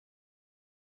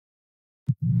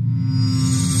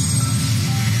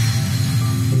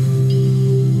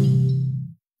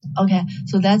Okay,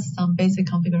 so that's some basic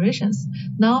configurations.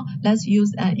 Now let's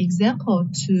use an example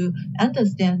to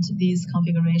understand these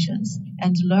configurations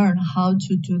and learn how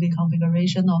to do the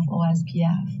configuration of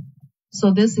OSPF.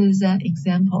 So this is an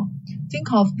example.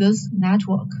 Think of this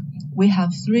network. We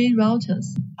have 3 routers.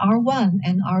 R1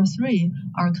 and R3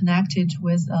 are connected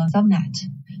with a subnet.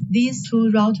 These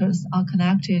 2 routers are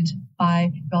connected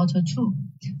by router 2.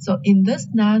 So in this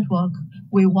network,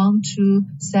 we want to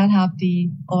set up the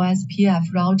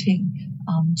OSPF routing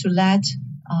to let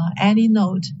any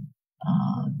node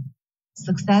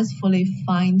successfully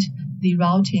find the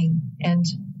routing and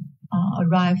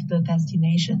arrive the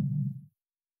destination.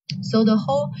 So the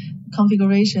whole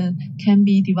configuration can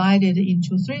be divided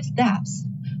into 3 steps.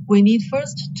 We need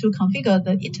first to configure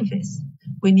the interface.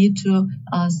 We need to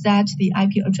set the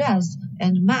IP address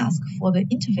and mask for the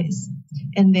interface.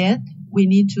 And then we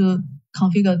need to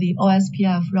configure the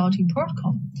OSPF routing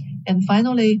protocol. And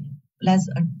finally,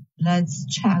 let's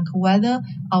check whether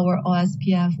our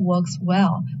OSPF works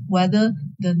well, whether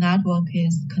the network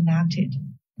is connected.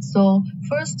 So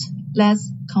first,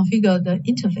 let's configure the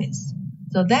interface.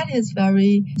 So that is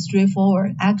very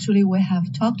straightforward. Actually, we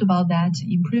have talked about that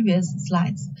in previous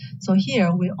slides. So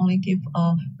here we only give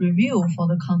a review for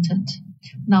the content.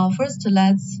 Now first,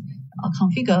 let's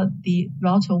configure the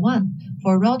router 1.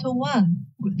 For router 1,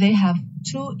 they have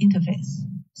 2 interfaces.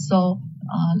 So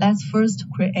let's first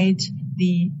create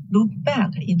the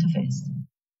loopback interface.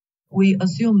 We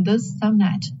assume this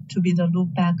subnet to be the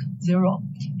loopback 0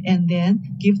 and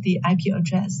then give the IP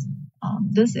address.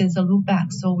 This is a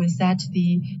loopback, so we set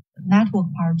the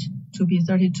network part to be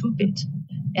 32-bit.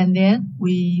 And then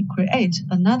we create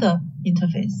another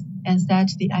interface and set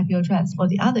the IP address for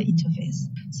the other interface.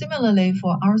 Similarly,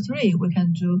 for R3, we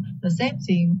can do the same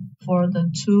thing for the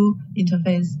 2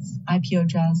 interfaces IP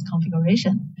address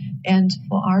configuration. And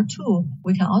for R2,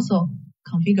 we can also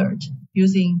configure it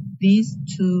using these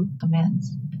 2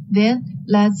 commands. Then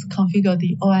let's configure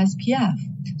the OSPF.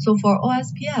 So for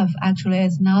OSPF, actually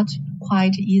it's not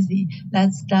quite easy.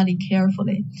 Let's study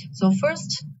carefully. So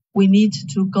first, we need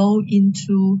to go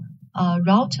into a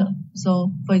router.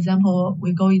 So for example,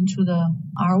 we go into the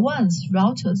R1's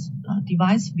router's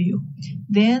device view.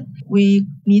 Then we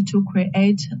need to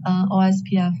create an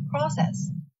OSPF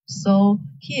process. So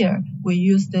here we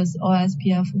use this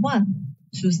OSPF1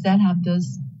 to set up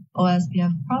this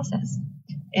OSPF process.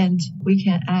 And we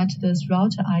can add this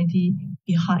router ID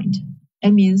behind.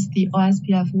 It means the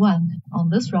OSPF1 on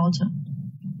this router.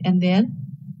 And then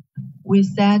we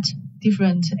set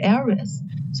different areas.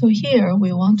 So here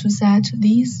we want to set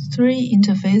these 3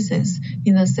 interfaces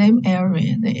in the same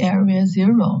area, the area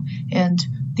 0, and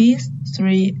these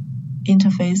 3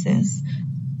 interfaces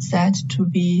set to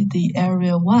be the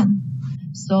area 1.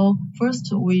 So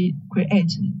first we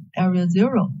create area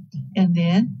 0, and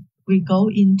then we go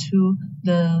into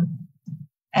the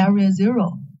area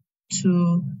 0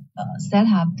 to set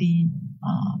up the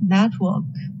network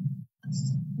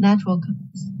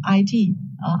ID,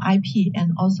 IP,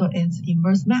 and also its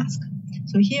inverse mask.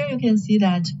 So here you can see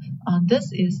that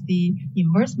this is the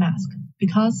inverse mask,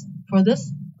 because for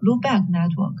this loopback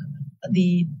network,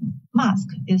 the mask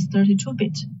is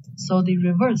 32-bit. So the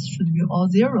reverse should be all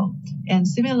 0. And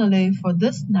similarly for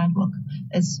this network,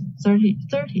 it's 30.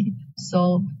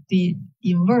 So the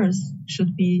inverse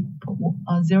should be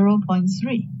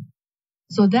 0.3.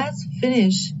 So let's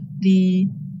finish the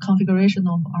configuration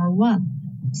of R1.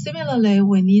 Similarly,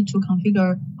 we need to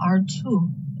configure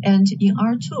R2. And in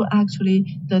R2,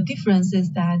 actually, the difference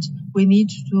is that we need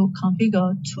to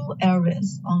configure 2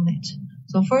 areas on it.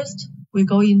 So first, we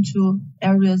go into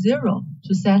area 0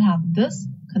 to set up this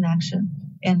connection,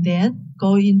 and then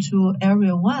go into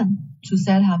area 1 to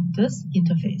set up this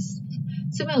interface.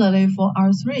 Similarly, for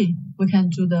R3, we can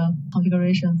do the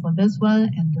configuration for this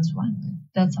one and this one.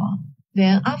 That's all.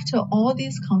 Then after all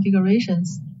these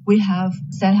configurations, we have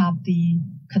set up the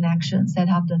connection, set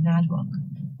up the network.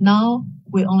 Now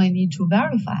we only need to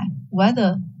verify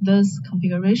whether this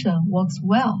configuration works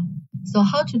well. So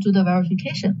how to do the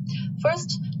verification?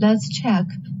 First, let's check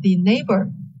the neighbor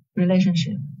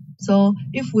relationship. So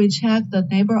if we check the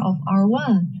neighbor of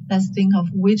R1, let's think of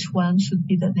which one should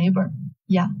be the neighbor.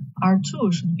 Yeah,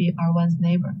 R2 should be R1's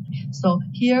neighbor. So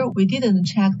here we didn't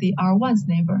check the R1's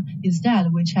neighbor.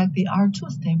 Instead, we check the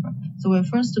R2's neighbor. So we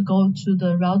first go to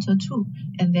the router 2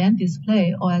 and then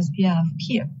display OSPF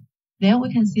here. Then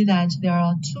we can see that there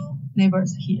are 2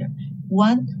 neighbors here.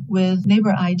 One with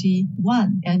neighbor ID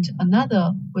 1 and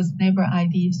another with neighbor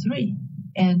ID 3.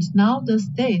 And now the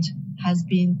state has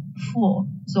been full.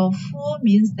 So full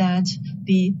means that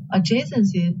the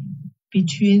adjacency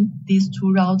between these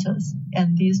 2 routers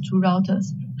and these 2 routers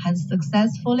has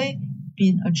successfully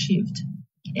been achieved.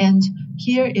 And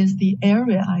here is the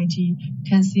area ID. You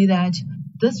can see that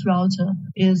this router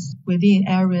is within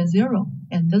area 0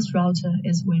 and this router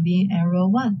is within area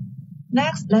 1.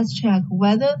 Next, let's check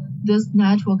whether this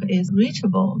network is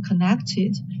reachable,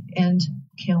 connected, and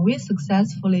can we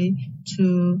successfully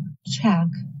check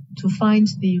to find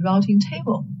the routing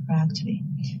table correctly.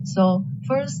 So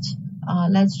first,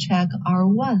 let's check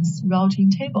R1's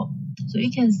routing table. So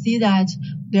you can see that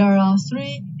there are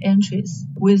 3 entries.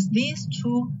 With these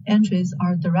 2 entries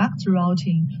are direct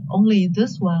routing, only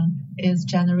this one is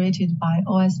generated by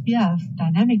OSPF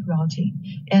dynamic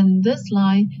routing. And this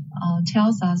line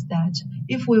tells us that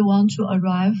if we want to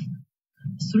arrive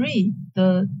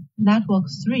the network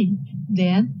 3,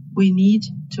 then we need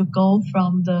to go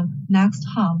from the next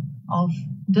hop of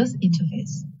this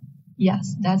interface.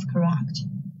 Yes, that's correct.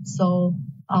 So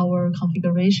our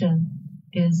configuration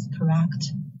is correct.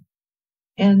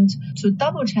 And to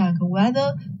double check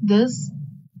whether this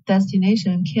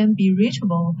destination can be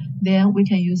reachable, then we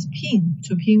can use ping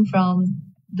to ping from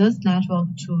this network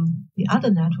to the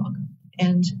other network.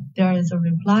 And there is a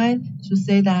reply to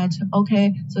say that,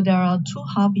 okay, so there are 2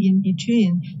 hops in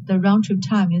between. The round trip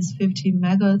time is 50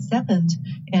 megaseconds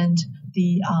and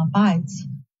the bytes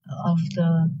of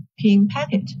the ping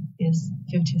packet is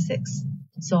 56.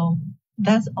 So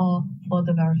that's all for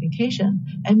the verification.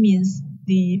 It means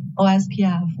the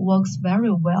OSPF works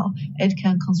very well. It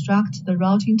can construct the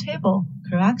routing table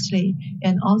correctly,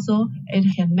 and also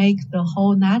it can make the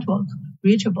whole network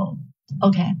reachable.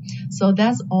 Okay, so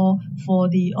that's all for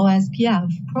the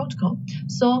OSPF protocol.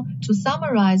 So to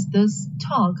summarize this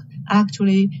talk,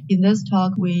 actually in this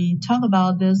talk we talk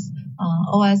about this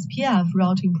OSPF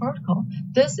routing protocol.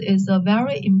 This is a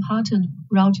very important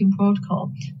routing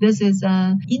protocol. This is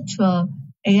an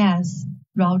intra-AS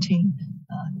routing.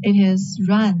 It is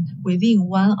run within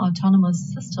one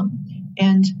autonomous system,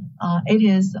 and it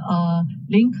is a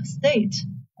link state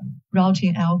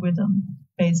routing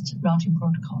algorithm-based routing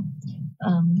protocol.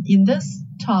 In this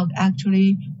talk,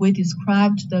 actually, we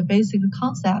described the basic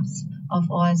concepts of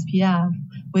OSPF.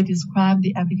 We described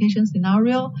the application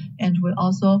scenario, and we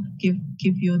also give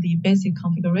you the basic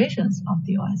configurations of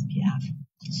the OSPF.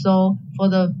 So for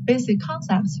the basic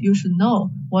concepts, you should know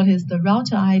what is the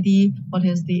router ID, what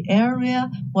is the area,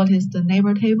 what is the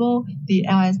neighbor table, the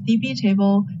LSDB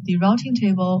table, the routing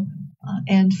table,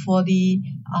 and for the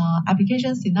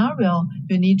application scenario,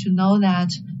 you need to know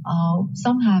that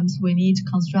sometimes we need to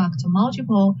construct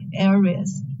multiple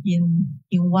areas in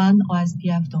one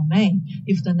OSPF domain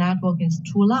if the network is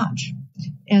too large.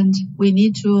 And we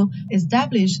need to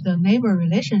establish the neighbor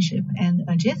relationship and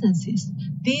adjacencies.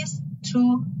 These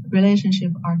 2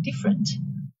 relationships are different.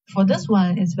 For this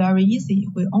one, it's very easy.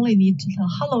 We only need the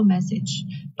hello message.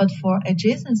 But for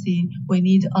adjacency, we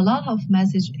need a lot of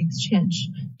message exchange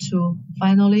to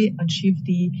finally achieve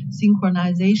the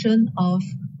synchronization of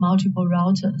multiple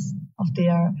routers of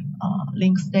their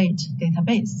link state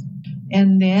database.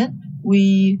 And then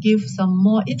we give some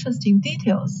more interesting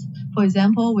details. For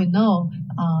example, we know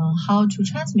how to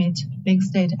transmit link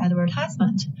state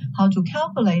advertisement, how to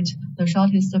calculate the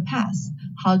shortest path,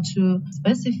 how to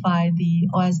specify the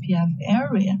OSPF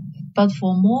area. But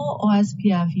for more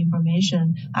OSPF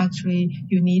information, actually,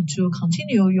 you need to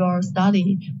continue your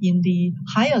study in the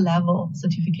higher level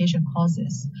certification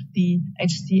courses, the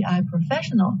HCI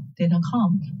Professional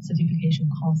Datacom certification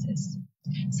courses.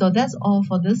 So that's all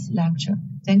for this lecture.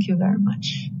 Thank you very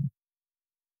much.